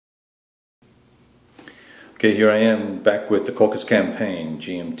Okay, here I am back with the Caucasus campaign,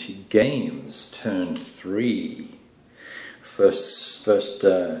 GMT Games, turn 3. First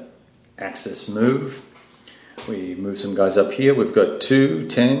access move. We move some guys up here. We've got 2,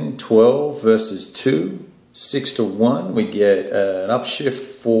 10, 12 versus 2, 6 to 1. We get an upshift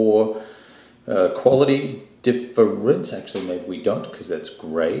for quality difference. Actually, maybe we don't because that's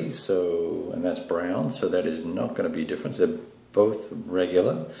grey, and that's brown, so that is not going to be a difference. They're both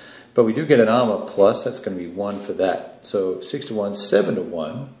regular. But we do get an armor plus, that's going to be 1 for that. So 6 to 1, 7 to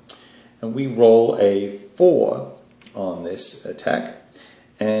 1. And we roll a 4 on this attack.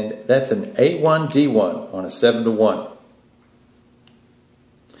 And that's an A1D1 on a 7 to 1.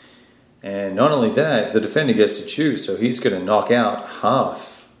 And not only that, the defender gets to choose. So he's going to knock out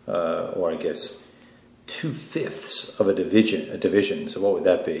half, or I guess 2/5 of a division. So what would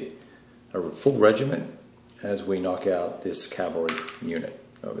that be? A full regiment as we knock out this cavalry unit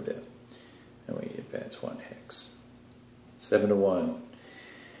over there. And we advance 1 hex. 7 to 1.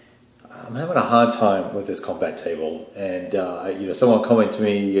 I'm having a hard time with this combat table, and someone commented to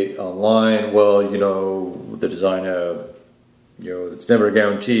me online, well, the designer, it's never a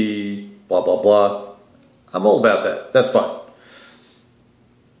guarantee, blah blah blah. I'm all about that. That's fine.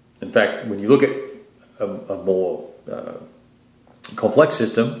 In fact, when you look at a more complex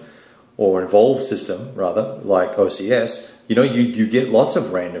system, or involved system rather, like OCS, you get lots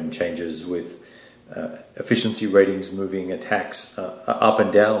of random changes with efficiency ratings moving attacks up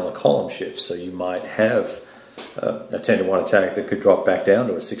and down the column shifts. So you might have a 10 to 1 attack that could drop back down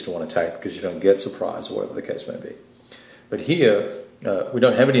to a 6 to 1 attack because you don't get surprise or whatever the case may be. But here, we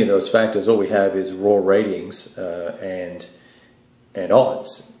don't have any of those factors. All we have is raw ratings and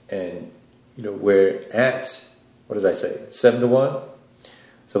odds. And we're at, what did I say, 7 to 1?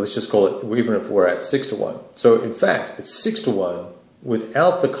 So let's just call it, even if we're at 6 to 1. So in fact, it's 6 to 1.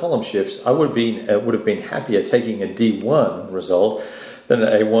 Without the column shifts, I would have been happier taking a D1 result than an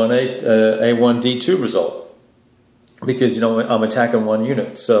A1 D2 result, because I'm attacking 1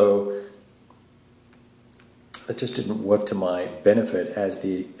 unit. So it just didn't work to my benefit as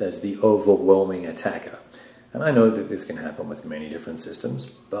the overwhelming attacker. And I know that this can happen with many different systems,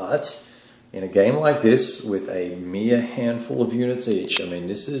 but in a game like this, with a mere handful of units each, I mean,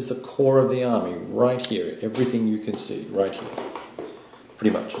 this is the core of the army right here. Everything you can see right here.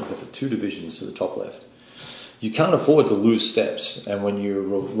 Pretty much, except for 2 divisions to the top left. You can't afford to lose steps. And when you're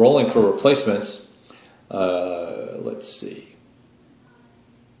rolling for replacements, let's see.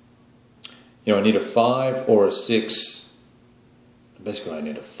 I need a 5 or a 6. Basically, I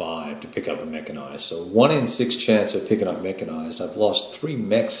need a 5 to pick up a mechanized. So 1 in 6 chance of picking up mechanized. I've lost 3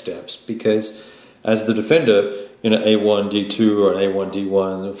 mech steps because as the defender, A1, D2 or an A1,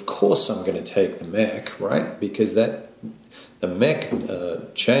 D1, of course I'm going to take the mech, right? Because the mech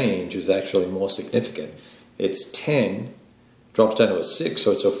change is actually more significant. It's 10, drops down to a 6, so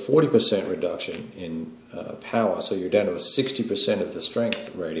it's a 40% reduction in power. So you're down to a 60% of the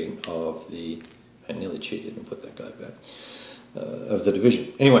strength rating of the... I nearly cheated and put that guy back. Of the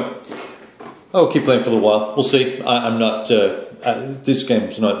division. Anyway, I'll keep playing for a little while. We'll see. I'm not... this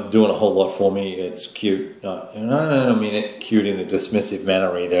game's not doing a whole lot for me. It's cute. And I don't mean it cute in a dismissive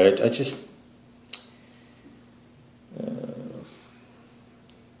manner either. I just...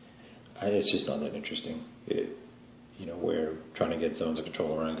 it's just not that interesting. We're trying to get zones of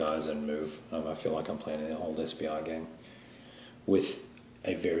control around guys and move. I feel like I'm playing an old SBR game with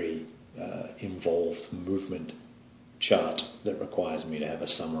a very involved movement chart that requires me to have a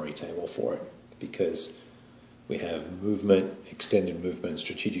summary table for it, because we have movement, extended movement,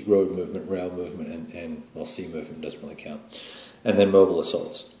 strategic road movement, rail movement, and sea movement doesn't really count, and then mobile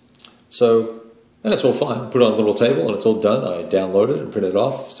assaults. So, and it's all fine. Put it on a little table and it's all done. I downloaded it and printed it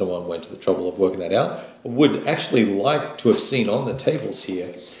off. Someone went to the trouble of working that out. I would actually like to have seen on the tables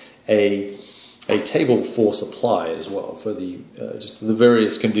here a table for supply as well, for the just the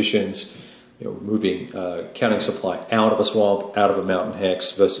various conditions, moving, counting supply out of a swamp, out of a mountain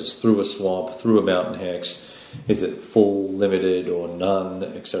hex versus through a swamp, through a mountain hex. Is it full, limited, or none,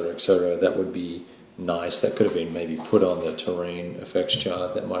 etc., etc. That would be nice. That could have been maybe put on the terrain effects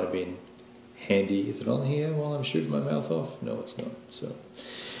chart. That might have been handy. Is it on here while I'm shooting my mouth off? No, it's not. So,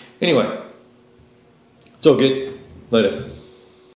 anyway, it's all good. Later.